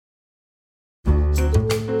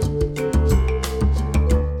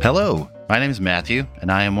Hello, my name is Matthew,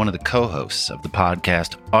 and I am one of the co-hosts of the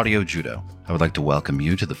podcast Audio Judo. I would like to welcome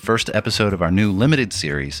you to the first episode of our new limited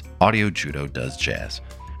series, Audio Judo Does Jazz.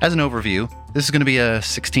 As an overview, this is going to be a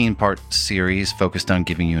 16-part series focused on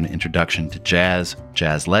giving you an introduction to jazz,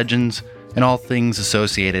 jazz legends, and all things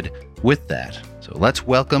associated with that. So let's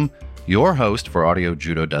welcome your host for Audio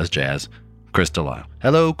Judo Does Jazz, Chris Delisle.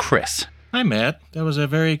 Hello, Chris. Hi, Matt. That was a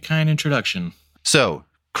very kind introduction. So,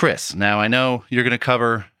 Chris, now I know you're going to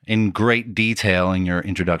cover in great detail in your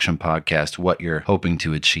introduction podcast what you're hoping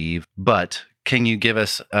to achieve, but can you give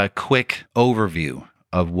us a quick overview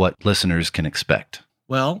of what listeners can expect?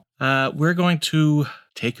 Well, we're going to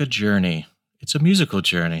take a journey. It's a musical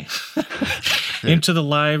journey into the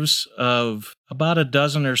lives of about a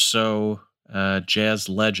dozen or so jazz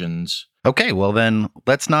legends. Okay, well then,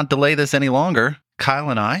 let's not delay this any longer. Kyle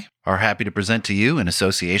and I are happy to present to you in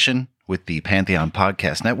association with the Pantheon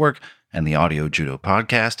Podcast Network and the Audio Judo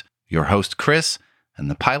Podcast, your host Chris,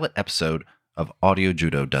 and the pilot episode of Audio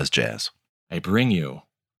Judo Does Jazz. I bring you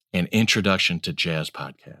an Introduction to Jazz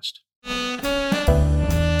podcast.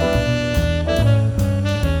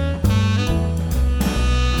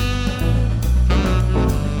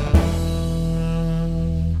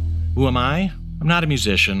 Who am I? I'm not a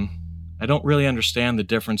musician. I don't really understand the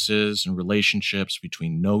differences and relationships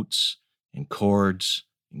between notes and chords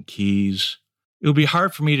and keys. It would be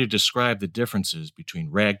hard for me to describe the differences between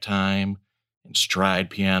ragtime and stride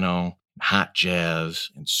piano, and hot jazz,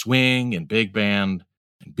 and swing and big band,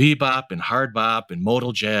 and bebop and hard bop and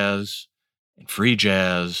modal jazz, and free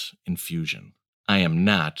jazz and fusion. I am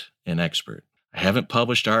not an expert. I haven't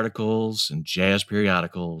published articles in jazz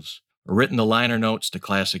periodicals or written the liner notes to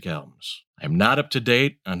classic albums. I am not up to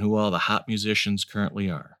date on who all the hot musicians currently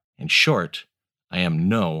are. In short, I am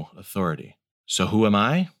no authority. So who am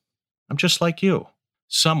I? I'm just like you.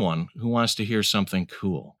 Someone who wants to hear something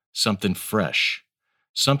cool, something fresh,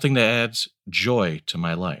 something that adds joy to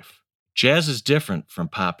my life. Jazz is different from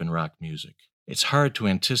pop and rock music. It's hard to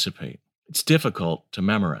anticipate. It's difficult to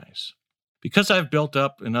memorize. Because I've built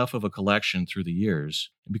up enough of a collection through the years,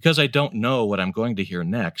 and because I don't know what I'm going to hear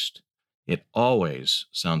next, it always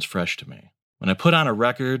sounds fresh to me. When I put on a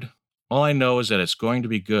record, all I know is that it's going to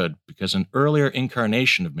be good because an earlier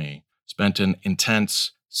incarnation of me spent an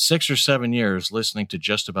intense 6 or 7 years listening to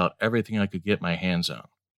just about everything I could get my hands on.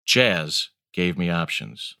 Jazz gave me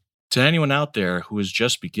options. To anyone out there who is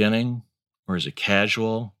just beginning, or is a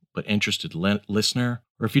casual but interested listener,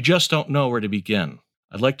 or if you just don't know where to begin,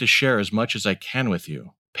 I'd like to share as much as I can with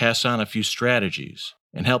you, pass on a few strategies,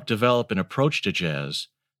 and help develop an approach to jazz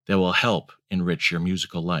that will help enrich your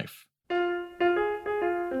musical life.